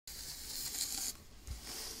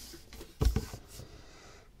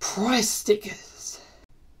price stickers.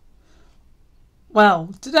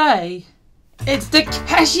 Well, today it's the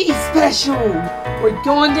Cashies special. We're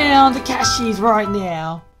going down to Cashies right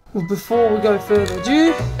now. Well, before we go further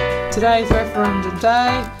ado, today's referendum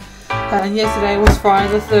day, and yesterday was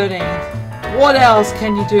Friday the 13th. What else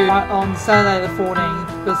can you do on Saturday the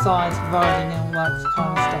 14th besides voting and all that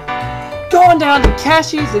kind of stuff? Going down to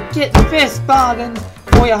Cashies to get the best bargains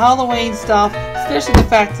for your Halloween stuff, especially the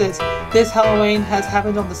fact that this Halloween has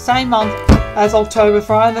happened on the same month as October,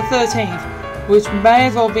 Friday the 13th, which may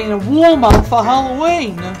as well have been a warm month for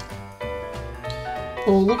Halloween.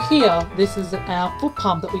 Well, look here, this is our foot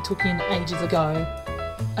pump that we took in ages ago.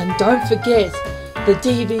 And don't forget the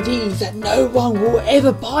DVDs that no one will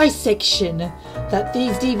ever buy section, that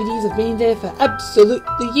these DVDs have been there for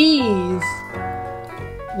absolutely years.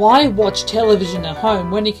 Why watch television at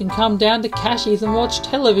home when you can come down to Cashies and watch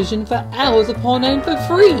television for hours upon end for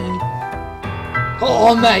free?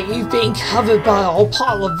 Oh mate, you've been covered by a whole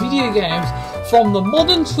pile of video games, from the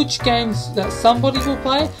modern Switch games that somebody will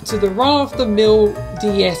play to the run-of-the-mill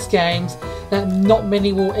DS games that not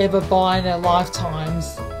many will ever buy in their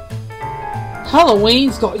lifetimes.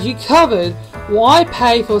 Halloween's got you covered. Why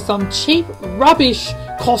pay for some cheap rubbish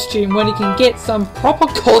costume when you can get some proper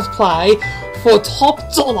cosplay for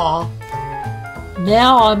top dollar?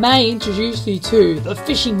 Now I may introduce you to the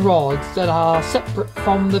fishing rods that are separate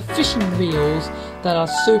from the fishing reels that are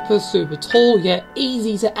super tall yet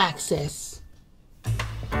easy to access.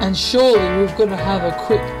 And surely we're going to have a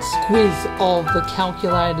quick squiz of the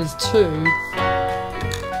calculators too.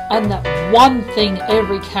 And that one thing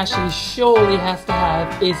every cashier surely has to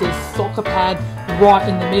have is a soccer pad right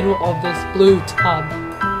in the middle of this blue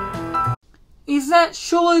tub. Is that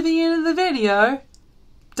surely the end of the video?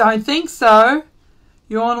 Don't think so.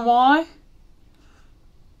 You want why?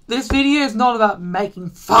 This video is not about making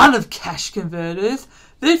fun of cash converters.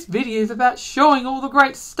 This video is about showing all the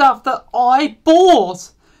great stuff that I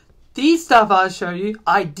bought. These stuff I showed you,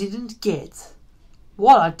 I didn't get.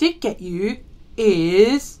 What I did get you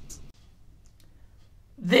is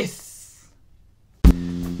this.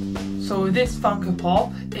 So this Funko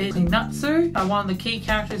Pop is Natsu, one of the key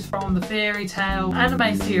characters from the Fairy Tail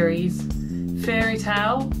anime series. Fairy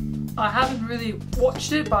Tail, I haven't really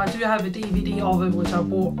watched it, but I do have a DVD of it which I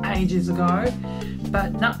bought ages ago.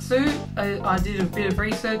 But Natsu, I did a bit of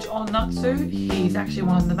research on Natsu. He's actually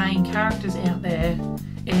one of the main characters out there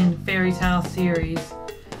in Fairy Tail series.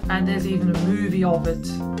 And there's even a movie of it,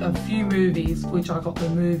 a few movies, which I got the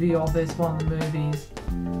movie of as one of the movies.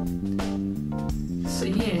 So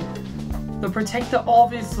yeah, the protector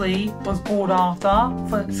obviously was bought after,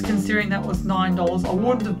 considering that was $9. I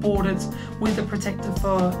wouldn't have bought it with the protector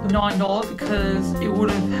for $9 because it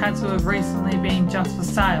would have had to have recently been just for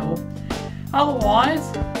sale.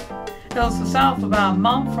 Otherwise, it was for sale for about a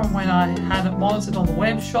month from when I had it monitored on the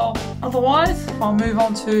web shop. Otherwise, I'll move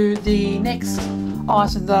on to the next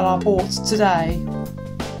item that I bought today.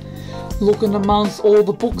 Looking amongst all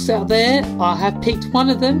the books out there, I have picked one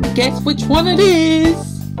of them. Guess which one it is?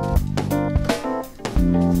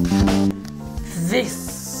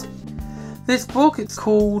 This book, it's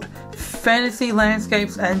called Fantasy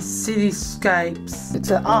Landscapes and Cityscapes.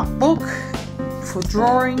 It's an art book for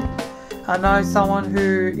drawing. I know someone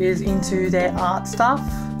who is into their art stuff.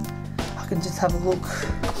 I can just have a look.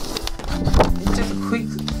 Just a quick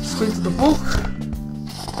squeeze of the book.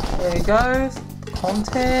 There it goes.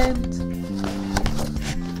 Content.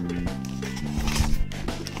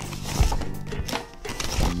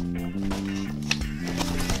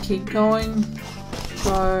 Keep going.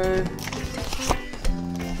 So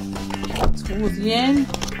towards the end.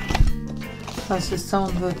 That's just some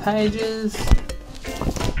of the pages.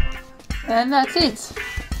 And that's it.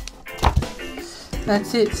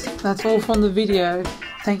 That's it. That's all from the video.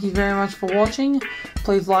 Thank you very much for watching.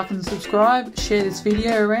 Please like and subscribe. Share this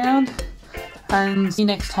video around. And see you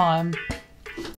next time.